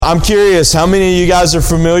I'm curious, how many of you guys are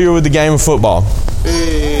familiar with the game of football? Not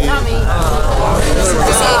me. I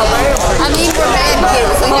mean,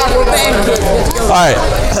 we're bad kids. All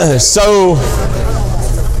right.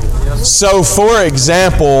 So for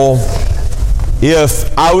example,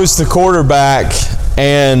 if I was the quarterback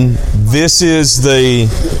and this is the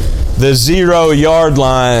 0 yard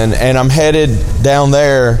line and I'm headed down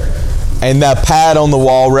there, and that pad on the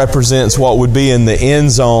wall represents what would be in the end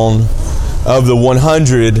zone of the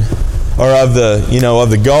 100 or of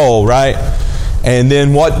the goal, right? And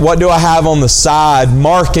then what do I have on the side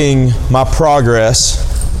marking my progress?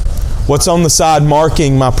 What's on the side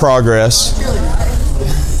marking my progress?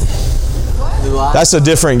 That's a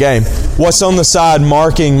different game. What's on the side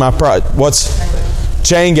marking my what's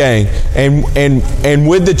chain gang? And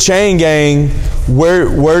with the chain gang,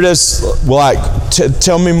 where does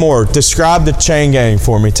tell me more. Describe the chain gang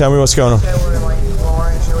for me. Tell me what's going on.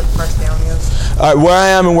 All right, where I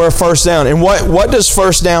am and where first down. And what does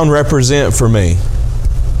first down represent for me?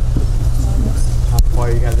 How far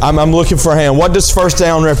you got? I'm looking for a hand. What does first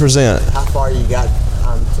down represent? How far you got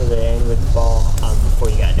to the end with the ball before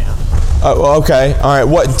you got down? Okay. All right.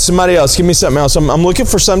 What? Somebody else. Give me something else. I'm looking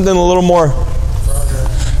for something a little more.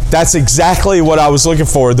 That's exactly what I was looking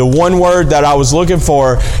for. The one word that I was looking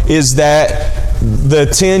for is that the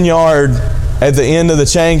 10 yard at the end of the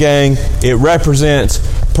chain gang, it represents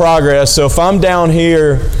progress. So if I'm down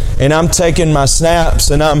here and I'm taking my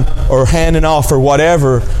snaps and or handing off or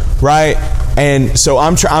whatever, right? And so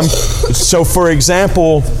so for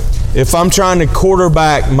example, if I'm trying to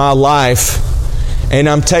quarterback my life and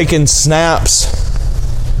I'm taking snaps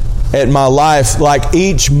at my life, like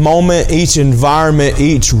each moment, each environment,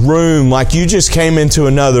 each room, like you just came into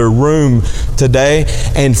another room today,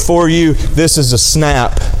 and for you, this is a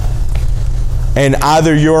snap. And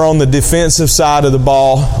either you're on the defensive side of the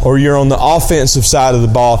ball or you're on the offensive side of the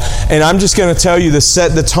ball. And I'm just going to tell you to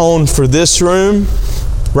set the tone for this room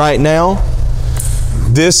right now.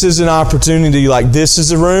 This is an opportunity, like this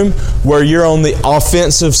is a room where you're on the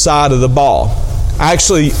offensive side of the ball.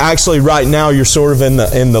 Actually, right now you're sort of in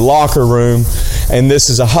the locker room, and this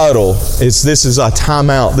is a huddle. This is a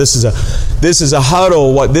timeout. This is a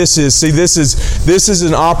huddle. What this is? See, this is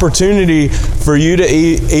an opportunity for you to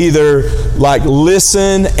either like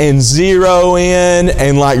listen and zero in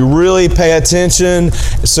and like really pay attention,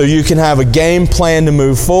 so you can have a game plan to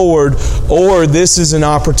move forward, or this is an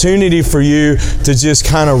opportunity for you to just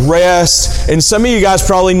kind of rest. And some of you guys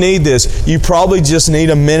probably need this. You probably just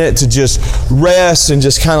need a minute to just rest and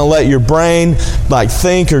just kind of let your brain like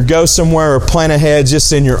think or go somewhere or plan ahead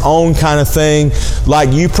just in your own kind of thing.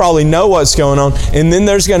 Like you probably know what's going on. And then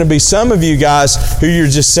there's going to be some of you guys who you're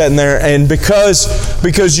just sitting there, and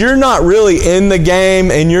because you're not really in the game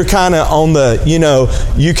and you're kind of on the,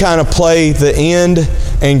 you kind of play the end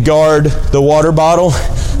and guard the water bottle,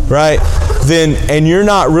 right? And you're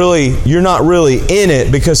not really in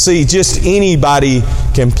it, because see, just anybody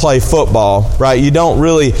can play football, right? You don't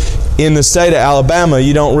really, in the state of Alabama,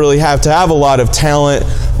 you don't really have to have a lot of talent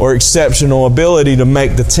or exceptional ability to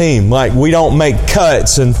make the team. Like we don't make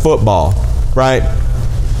cuts in football, right?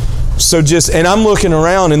 So and I'm looking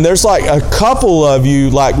around, and there's like a couple of you,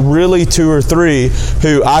 like really 2 or 3,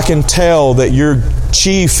 who I can tell that your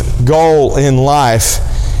chief goal in life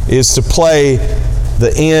is to play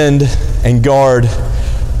the end and guard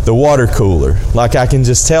the water cooler. Like I can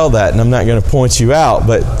just tell that, and I'm not going to point you out,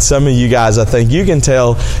 but some of you guys, I think you can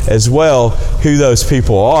tell as well who those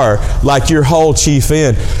people are, like your whole chief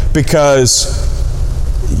end, because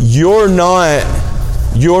you're not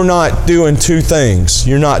doing two things.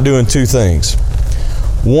 You're not doing two things.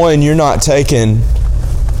 One, you're not taking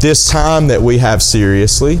this time that we have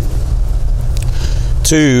seriously.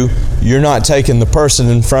 2, you're not taking the person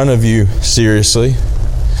in front of you seriously.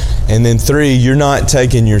 And then 3, you're not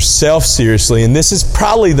taking yourself seriously. And this is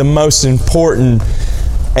probably the most important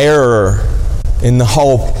error in the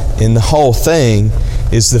whole thing,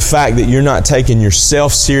 is the fact that you're not taking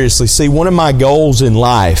yourself seriously. See, one of my goals in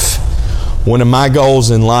life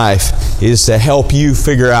is to help you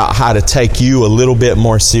figure out how to take you a little bit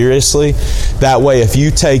more seriously. That way, if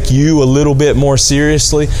you take you a little bit more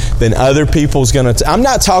seriously, then other people's going to... I'm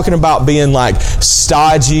not talking about being like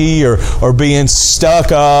stodgy or being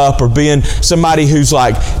stuck up or being somebody who's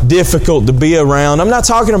like difficult to be around. I'm not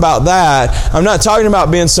talking about that. I'm not talking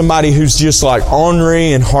about being somebody who's just like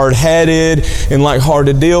ornery and hard-headed and like hard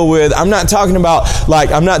to deal with. I'm not talking about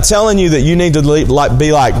like... I'm not telling you that you need to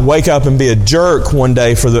be like wake up and be a jerk one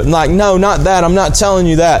day for the, like, no, not that. I'm not telling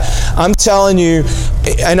you that. I'm telling you,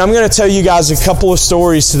 and I'm going to tell you guys a couple of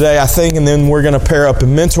stories today, I think, and then we're going to pair up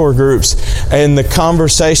in mentor groups and the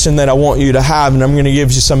conversation that I want you to have, and I'm going to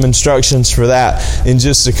give you some instructions for that in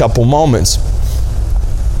just a couple moments.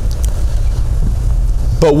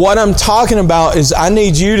 But what I'm talking about is I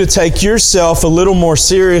need you to take yourself a little more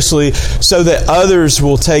seriously so that others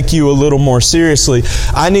will take you a little more seriously.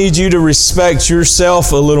 I need you to respect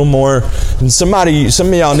yourself a little more. And some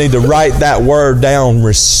of y'all need to write that word down,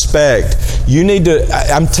 respect. You need to,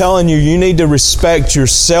 I'm telling you, you need to respect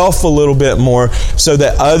yourself a little bit more so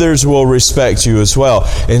that others will respect you as well.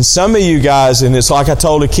 And some of you guys, and it's like I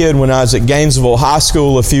told a kid when I was at Gainesville High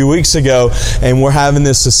School a few weeks ago, and we're having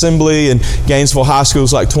this assembly, and Gainesville High School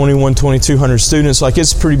like 2,200 students, like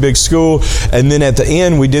it's a pretty big school. And then at the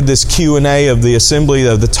end we did this Q&A of the assembly,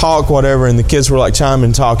 of the talk, whatever, and the kids were like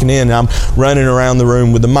chiming, talking in, and I'm running around the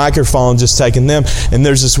room with the microphone just taking them. And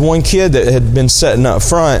there's this one kid that had been sitting up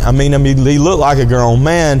front. I mean he looked like a grown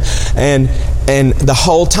man, and the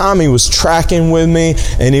whole time he was tracking with me,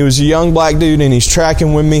 and he was a young black dude, and he's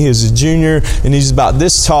tracking with me. He was a junior, and he's about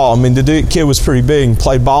this tall. I mean, the kid was pretty big and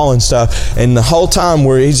played ball and stuff. And the whole time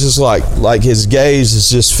where he's just like his gaze is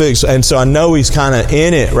just fixed. And so I know he's kind of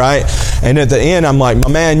in it, right? And at the end, I'm like,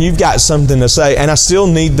 man, you've got something to say. And I still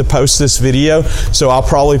need to post this video, so I'll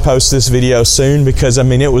probably post this video soon, because I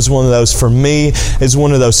mean, it was one of those, for me, it's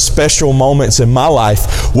one of those special moments in my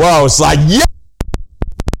life where I was like, yeah!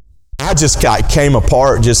 I just came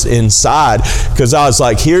apart just inside, because I was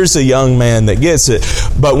like, here's a young man that gets it.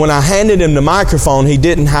 But when I handed him the microphone, he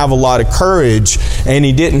didn't have a lot of courage, and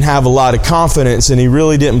he didn't have a lot of confidence, and he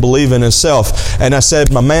really didn't believe in himself. And I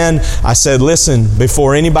said, my man, I said, listen,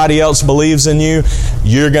 before anybody else believes in you,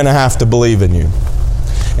 you're going to have to believe in you.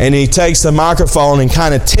 And he takes the microphone and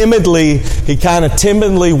kind of timidly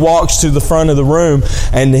walks to the front of the room,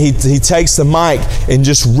 and he takes the mic, and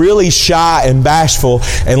just really shy and bashful.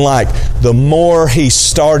 And like, the more he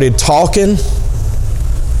started talking,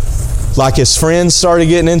 like his friends started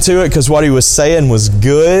getting into it, because what he was saying was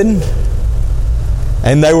good.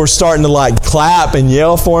 And they were starting to like clap and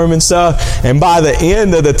yell for him and stuff. And by the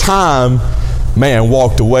end of the time, man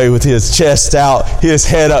walked away with his chest out, his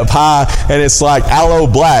head up high, and it's like aloe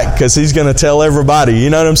black, because he's going to tell everybody, you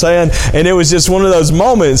know what I'm saying? And it was just one of those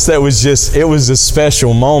moments that was just, it was a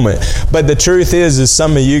special moment. But the truth is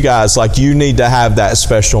some of you guys, like, you need to have that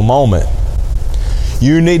special moment.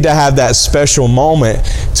 You need to have that special moment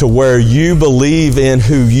to where you believe in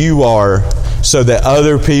who you are, so that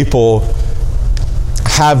other people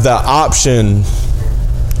have the option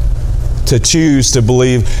to choose to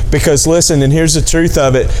believe. Because listen, and here's the truth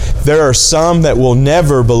of it, there are some that will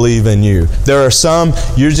never believe in you. There are some,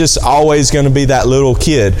 you're just always going to be that little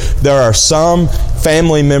kid. There are some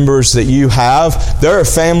family members that you have, there are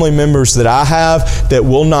family members that I have that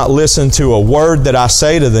will not listen to a word that I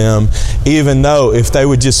say to them, even though if they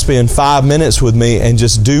would just spend 5 minutes with me and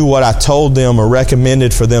just do what I told them or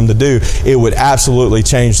recommended for them to do, it would absolutely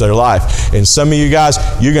change their life. And some of you guys,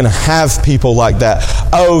 you're going to have people like that.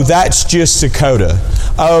 Oh, that's just Dakota.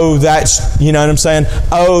 Oh, that's, you know what I'm saying?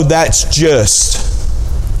 Oh, that's just.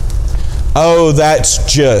 Oh, that's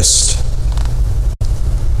just.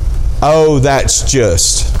 Oh, that's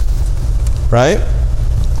just. Right?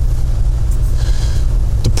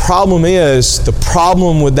 The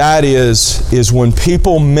problem with that is when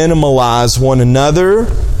people minimalize one another,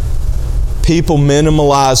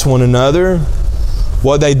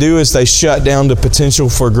 what they do is they shut down the potential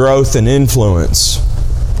for growth and influence.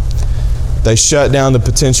 They shut down the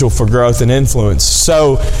potential for growth and influence.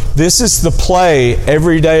 So this is the play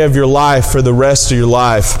every day of your life for the rest of your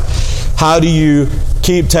life. How do you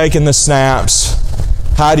keep taking the snaps?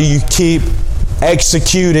 How do you keep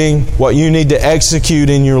executing what you need to execute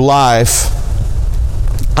in your life?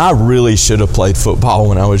 I really should have played football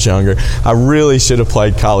when I was younger. I really should have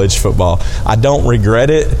played college football. I don't regret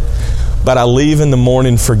it. But I leave in the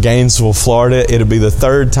morning for Gainesville, Florida. It'll be the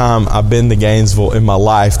third time I've been to Gainesville in my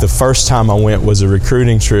life. The first time I went was a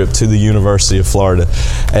recruiting trip to the University of Florida,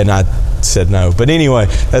 and I said no. But anyway,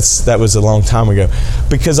 that was a long time ago.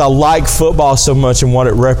 Because I like football so much and what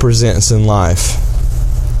it represents in life.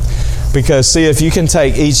 Because see, if you can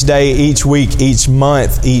take each day, each week, each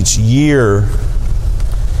month, each year,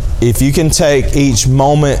 if you can take each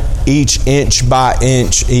moment, each inch by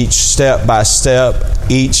inch, each step by step,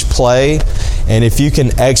 each play, and if you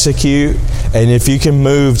can execute, and if you can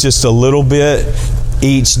move just a little bit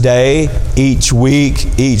each day, each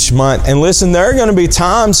week, each month. And listen, there are going to be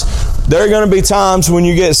times when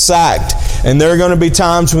you get sacked. And there are going to be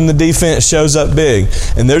times when the defense shows up big.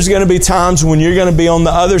 And there's going to be times when you're going to be on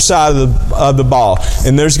the other side of the ball.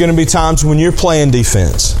 And there's going to be times when you're playing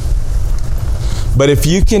defense. But if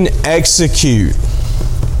you can execute,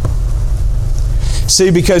 see,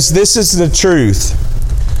 because this is the truth.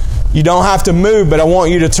 You don't have to move, but I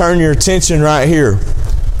want you to turn your attention right here.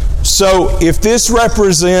 So if this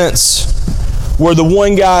represents where the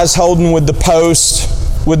one guy's holding with the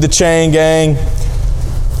post, with the chain gang,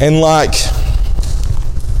 and like,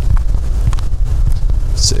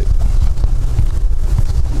 let's see.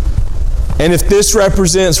 And if this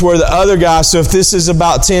represents where the other guy, so if this is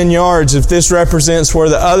about 10 yards, if this represents where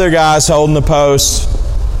the other guy's holding the post,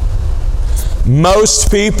 most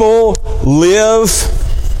people live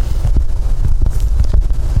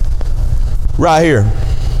right here.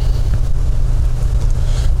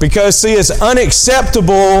 Because, see, it's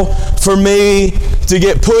unacceptable for me to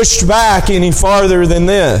get pushed back any farther than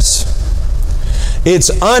this. It's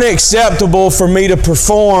unacceptable for me to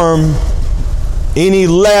perform any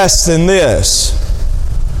less than this.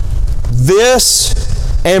 This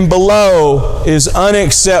and below is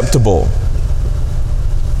unacceptable.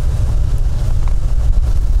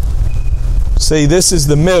 See, this is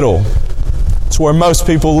the middle. It's where most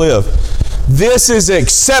people live. This is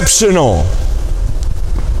exceptional.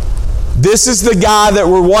 This is the guy that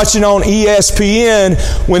we're watching on ESPN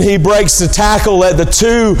when he breaks the tackle at the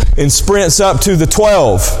 2 and sprints up to the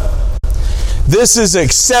 12. This is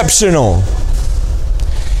exceptional.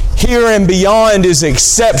 Here and beyond is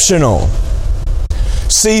exceptional.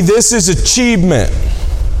 See, this is achievement.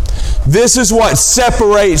 This is what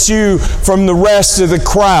separates you from the rest of the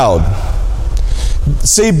crowd.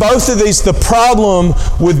 See, both of these, the problem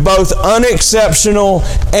with both unexceptional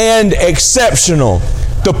and exceptional.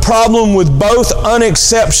 The problem with both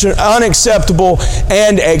unacceptable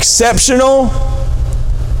and exceptional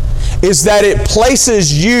is that it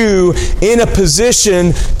places you in a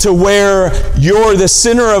position to where you're the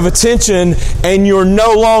center of attention and you're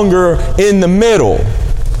no longer in the middle.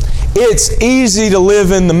 It's easy to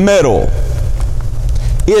live in the middle.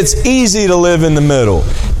 It's easy to live in the middle.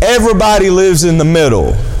 Everybody lives in the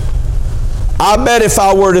middle. I bet if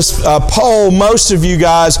I were to poll most of you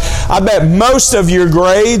guys, I bet most of your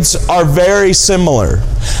grades are very similar.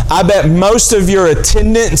 I bet most of your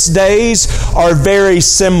attendance days are very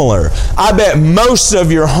similar. I bet most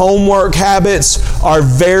of your homework habits are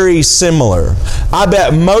very similar. I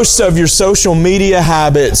bet most of your social media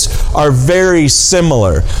habits are very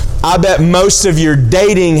similar. I bet most of your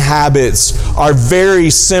dating habits are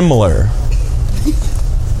very similar.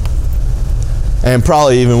 And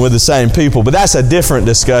probably even with the same people, but that's a different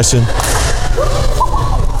discussion.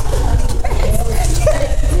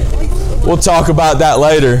 We'll talk about that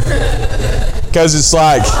later. Because it's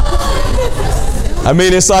like, I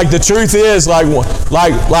mean, it's like the truth is like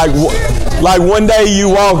one day you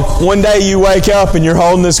wake up and you're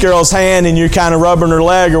holding this girl's hand and you're kind of rubbing her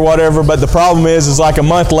leg or whatever, but the problem is like a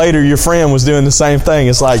month later your friend was doing the same thing.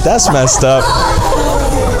 It's like, that's messed up.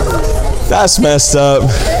 That's messed up.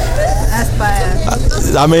 That's bad.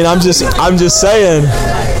 I mean, I'm just saying.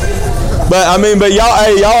 But y'all,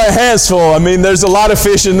 hey, y'all are hands full. I mean, there's a lot of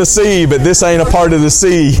fish in the sea, but this ain't a part of the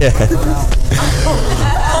sea yet.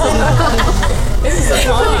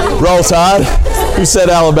 Roll Tide. Who said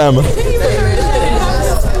Alabama?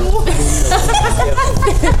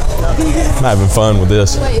 I'm having fun with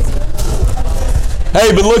this.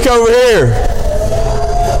 Hey, but look over here.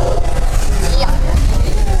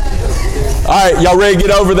 All right, y'all ready to get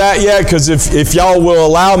over that yet? Because if y'all will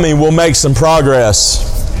allow me, we'll make some progress.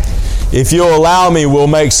 If you'll allow me, we'll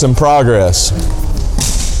make some progress.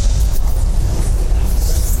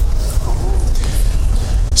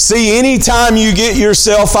 See, anytime you get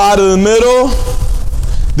yourself out of the middle,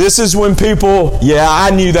 this is when people, yeah, I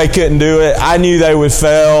knew they couldn't do it. I knew they would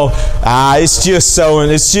fail. It's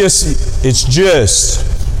just.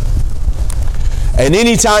 And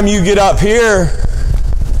anytime you get up here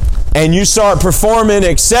and you start performing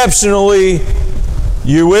exceptionally,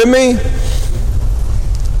 you with me?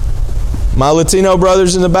 My Latino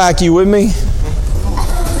brothers in the back, you with me?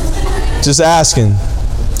 Just asking.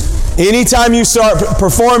 Anytime you start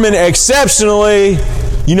performing exceptionally,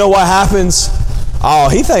 you know what happens? Oh,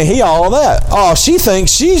 he think he all that. Oh, she thinks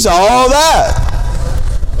she's all that.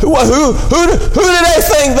 Who do they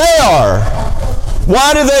think they are?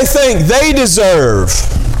 Why do they think they deserve?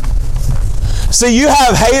 See, you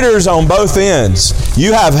have haters on both ends.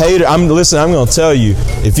 You have haters. I'm going to tell you.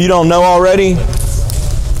 If you don't know already,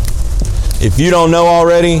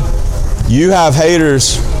 you have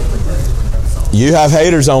haters. You have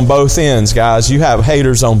haters on both ends, guys. You have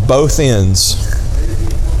haters on both ends.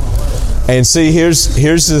 And see, here's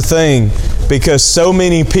the thing, because so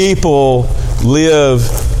many people live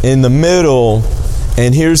in the middle,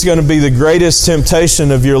 and here's going to be the greatest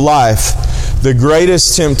temptation of your life. The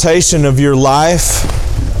greatest temptation of your life,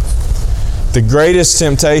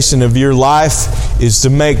 is to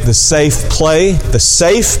make the safe play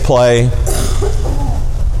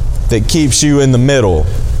that keeps you in the middle.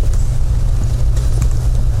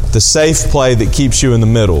 The safe play that keeps you in the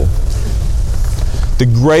middle. The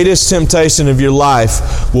greatest temptation of your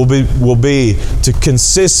life will be to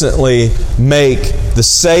consistently make the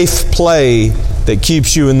safe play that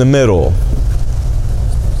keeps you in the middle.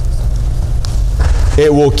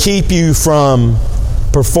 It will keep you from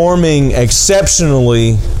performing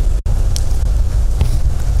exceptionally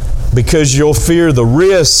because you'll fear the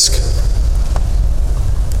risk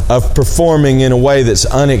of performing in a way that's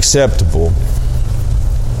unacceptable.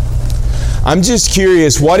 I'm just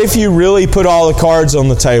curious, what if you really put all the cards on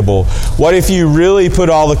the table? What if you really put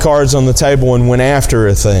all the cards on the table and went after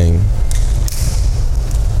a thing?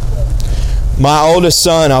 My oldest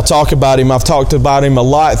son, I'll talk about him. I've talked about him a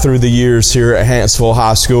lot through the years here at Hanceville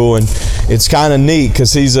High School, and it's kind of neat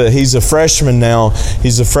because he's a freshman now.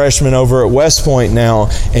 He's a freshman over at West Point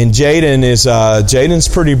now, and Jaden's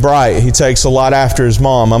pretty bright. He takes a lot after his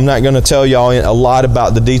mom. I'm not going to tell y'all a lot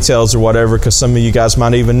about the details or whatever because some of you guys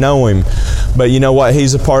might even know him. But you know what?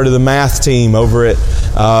 He's a part of the math team over at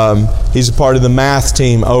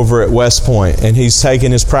West Point, and he's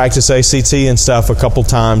taken his practice ACT and stuff a couple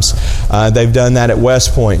times. They've done that at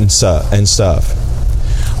West Point and stuff.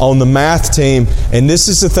 On the math team, and this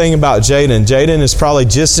is the thing about Jaden. Jaden is probably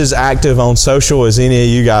just as active on social as any of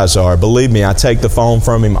you guys are. Believe me, I take the phone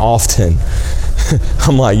from him often.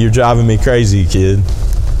 I'm like, you're driving me crazy, kid.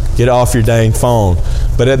 Get off your dang phone.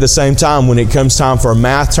 But at the same time, when it comes time for a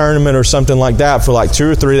math tournament or something like that, for like 2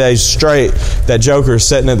 or 3 days straight, that joker is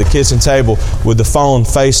sitting at the kitchen table with the phone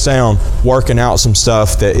face down, working out some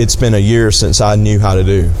stuff that it's been a year since I knew how to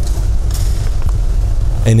do.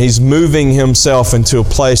 And he's moving himself into a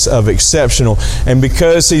place of exceptional. And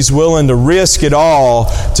because he's willing to risk it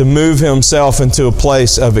all to move himself into a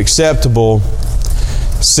place of acceptable,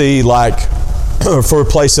 for a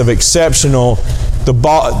place of exceptional, the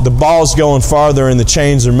ball's going farther and the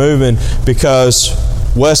chains are moving because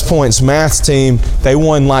West Point's math team, they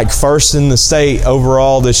won like first in the state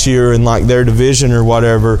overall this year in like their division or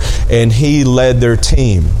whatever, and he led their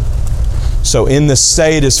team. So in the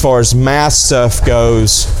state, as far as math stuff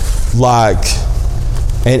goes,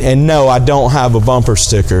 and no, I don't have a bumper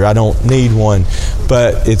sticker. I don't need one.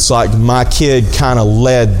 But it's like my kid kind of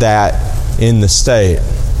led that in the state.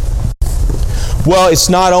 Well, it's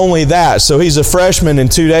not only that. So he's a freshman,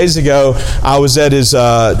 and 2 days ago, I was at his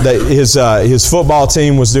football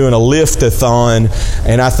team was doing a lift-a-thon,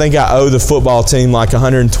 and I think I owe the football team like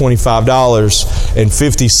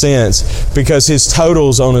 $125.50 because his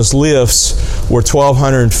totals on his lifts were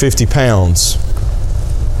 1,250 pounds.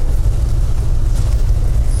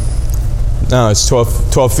 No, it's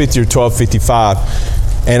 1250 or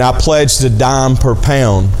 1255, and I pledged $0.10 per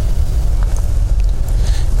pound.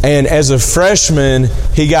 And as a freshman,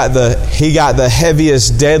 he got the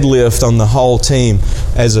heaviest deadlift on the whole team.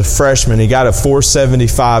 As a freshman, he got a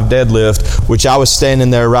 475 deadlift, which I was standing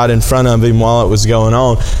there right in front of him while it was going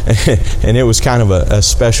on, and it was kind of a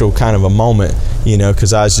special kind of a moment, you know,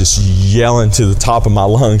 because I was just yelling to the top of my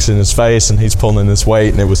lungs in his face, and he's pulling this weight,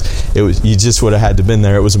 and it was you just would have had to been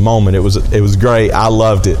there. It was a moment. It was great. I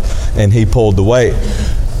loved it, and he pulled the weight.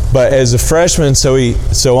 But as a freshman, I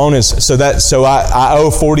owe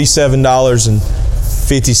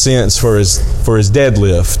 $47.50 for his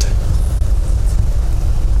deadlift.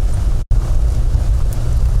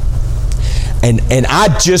 And I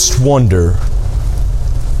just wonder,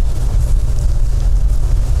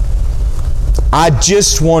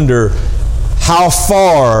 how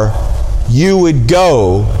far you would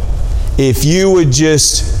go if you would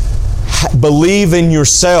just believe in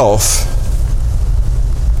yourself.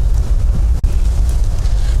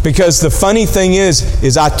 Because the funny thing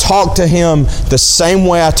is I talk to him the same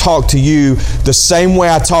way I talk to you, the same way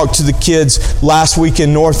I talked to the kids last week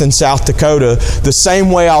in North and South Dakota, the same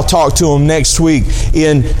way I'll talk to them next week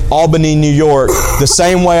in Albany, New York, the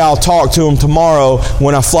same way I'll talk to them tomorrow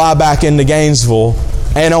when I fly back into Gainesville,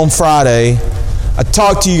 and on Friday. I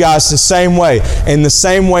talk to you guys the same way, and the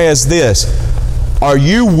same way as this. Are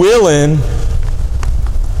you willing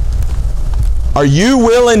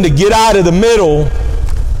to get out of the middle?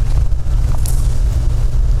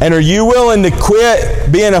 And are you willing to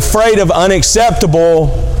quit being afraid of unacceptable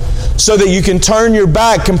so that you can turn your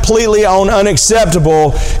back completely on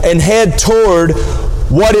unacceptable and head toward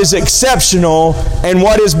what is exceptional and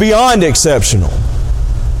what is beyond exceptional.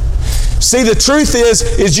 See, the truth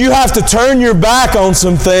is you have to turn your back on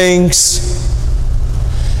some things.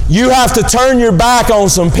 You have to turn your back on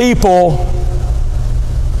some people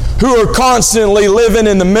who are constantly living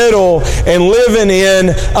in the middle and living in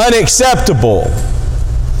unacceptable.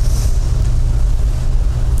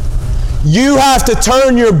 You have to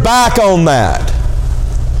turn your back on that.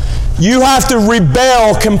 You have to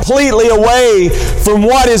rebel completely away from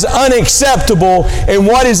what is unacceptable and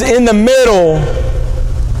what is in the middle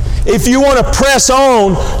if you want to press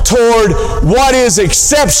on toward what is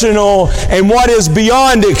exceptional and what is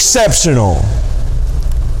beyond exceptional.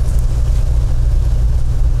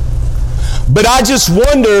 But I just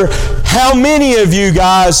wonder how many of you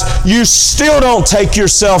guys, you still don't take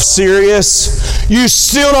yourself serious. You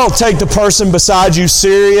still don't take the person beside you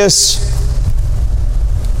serious.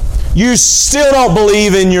 You still don't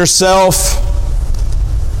believe in yourself.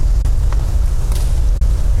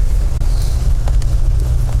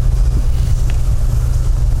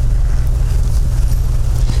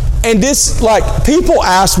 And this, like, people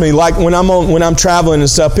ask me, like, when I'm traveling and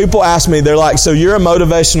stuff, people ask me, they're like, so you're a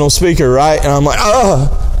motivational speaker, right? And I'm like,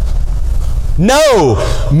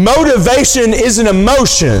 no, motivation is an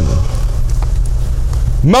emotion.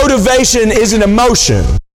 Motivation is an emotion.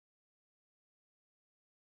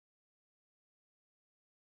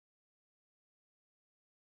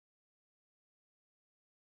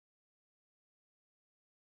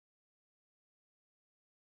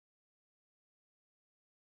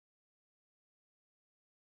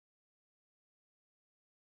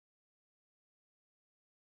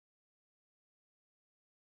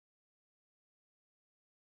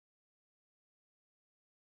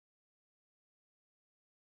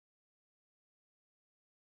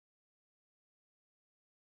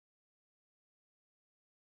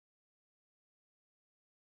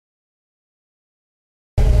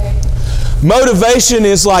 Motivation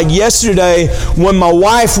is like yesterday when my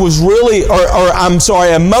wife was really,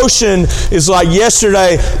 emotion is like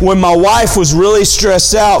yesterday when my wife was really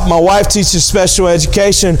stressed out. My wife teaches special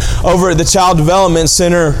education over at the Child Development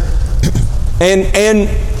Center. And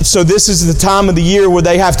so this is the time of the year where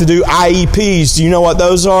they have to do IEPs. Do you know what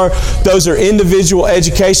those are? Those are individual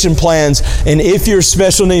education plans. And if you're a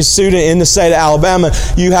special needs student in the state of Alabama,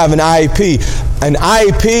 you have an IEP. An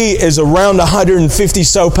IEP is around 150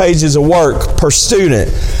 so pages of work per student.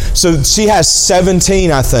 So she has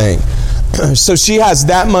 17, I think. So she has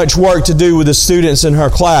that much work to do with the students in her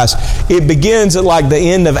class. It begins at like the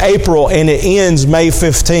end of April and it ends May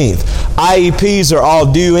 15th. IEPs are all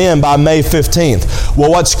due in by May 15th.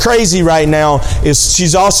 Well, what's crazy right now is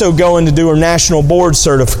she's also going to do her national board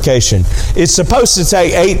certification. It's supposed to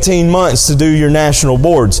take 18 months to do your national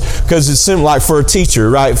boards because it's simple, like for a teacher,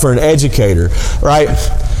 right? For an educator, right?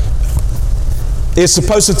 It's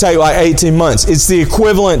supposed to take like 18 months. It's the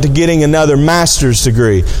equivalent to getting another master's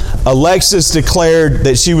degree. Alexis declared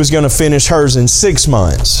that she was going to finish hers in 6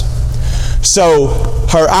 months. So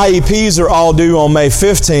her IEPs are all due on May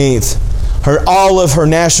 15th. All of her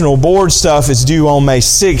national board stuff is due on May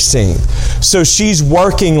 16th. So she's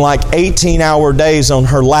working like 18-hour days on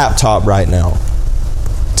her laptop right now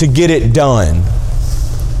to get it done.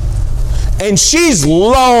 And she's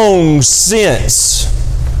long since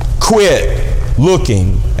quit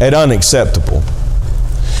looking at unacceptable.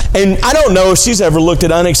 And I don't know if she's ever looked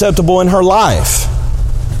at unacceptable in her life.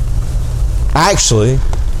 Actually,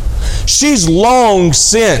 she's long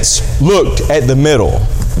since looked at the middle.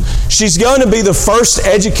 She's going to be the first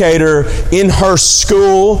educator in her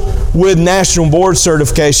school with national board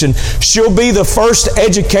certification. She'll be the first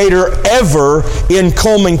educator ever in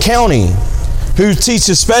Coleman County who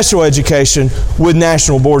teaches special education with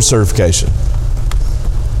national board certification.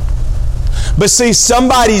 But see,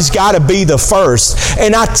 somebody's got to be the first.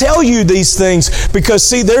 And I tell you these things because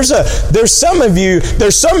see, there's some of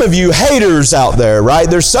you haters out there, right?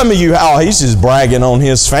 There's some of you, he's just bragging on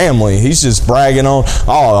his family. He's just bragging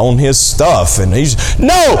on his stuff. And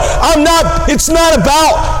I'm not, it's not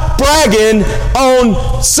about bragging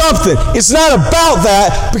on something. It's not about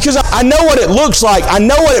that because I know what it looks like. I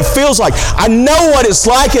know what it feels like. I know what it's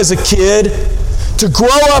like as a kid to grow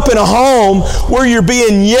up in a home where you're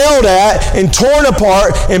being yelled at and torn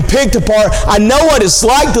apart and picked apart. I know what it's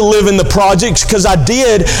like to live in the projects because I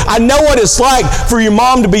did. I know what it's like for your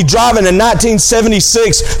mom to be driving a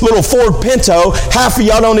 1976 little Ford Pinto. Half of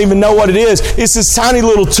y'all don't even know what it is. It's this tiny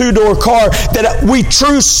little 2-door car that we,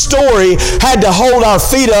 true story, had to hold our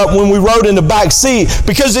feet up when we rode in the back seat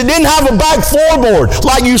because it didn't have a back floorboard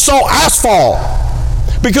like you saw asphalt.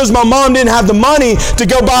 Because my mom didn't have the money to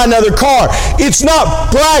go buy another car. It's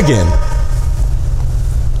not bragging.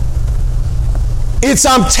 It's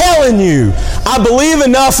I'm telling you, I believe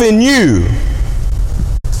enough in you.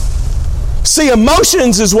 See,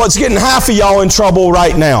 emotions is what's getting half of y'all in trouble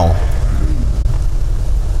right now.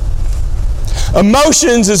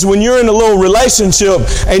 Emotions is when you're in a little relationship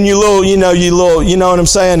and you know what I'm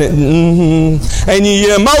saying? And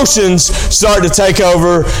your emotions start to take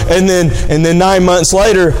over, and then 9 months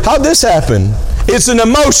later, how'd this happen? It's an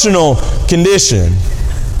emotional condition.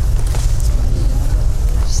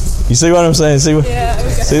 You see what I'm saying? See that?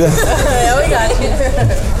 Yeah, we got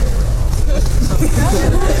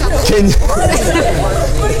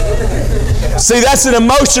That's an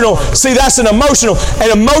emotional.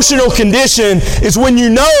 An emotional condition is when you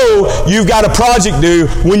know you've got a project due,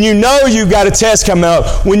 when you know you've got a test coming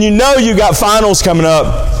up, when you know you've got finals coming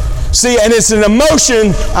up. See, and it's an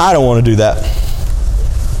emotion. I don't want to do that.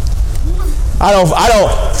 I don't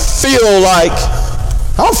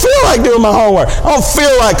feel like doing my homework. I don't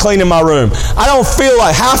feel like cleaning my room. I don't feel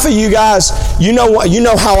like half of you guys, you know what? You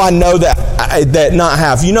know how I know that not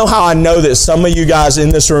half. You know how I know that some of you guys in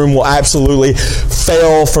this room will absolutely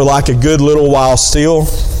fail for like a good little while still?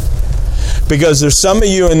 Because there's some of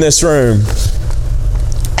you in this room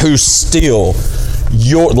who still,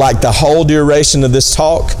 like the whole duration of this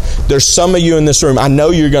talk, there's some of you in this room, I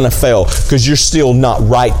know you're going to fail because you're still not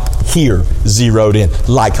right here zeroed in,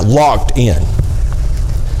 like locked in.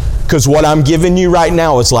 Because what I'm giving you right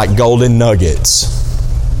now is like golden nuggets.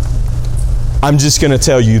 I'm just going to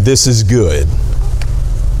tell you this is good.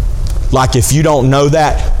 Like if you don't know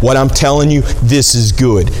that, what I'm telling you, this is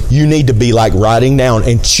good. You need to be like writing down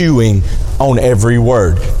and chewing on every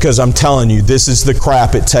word. Because I'm telling you, this is the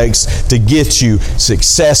crap it takes to get you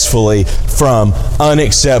successfully from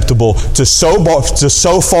unacceptable to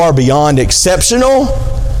so far beyond exceptional,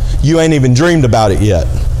 you ain't even dreamed about it yet.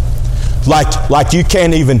 Like you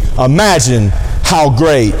can't even imagine how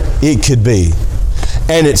great it could be.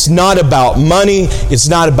 And it's not about money. It's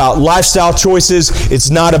not about lifestyle choices. It's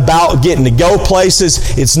not about getting to go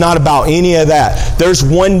places. It's not about any of that. There's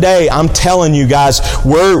one day, I'm telling you guys,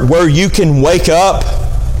 where you can wake up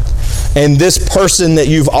and this person that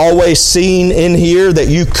you've always seen in here that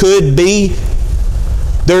you could be,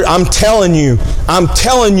 I'm telling you,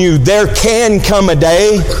 there can come a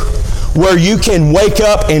day where you can wake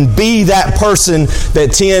up and be that person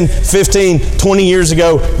that 10, 15, 20 years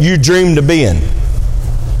ago you dreamed of being.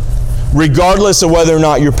 Regardless of whether or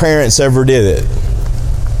not your parents ever did it.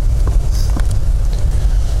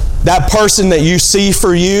 That person that you see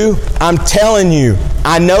for you, I'm telling you,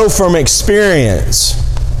 I know from experience,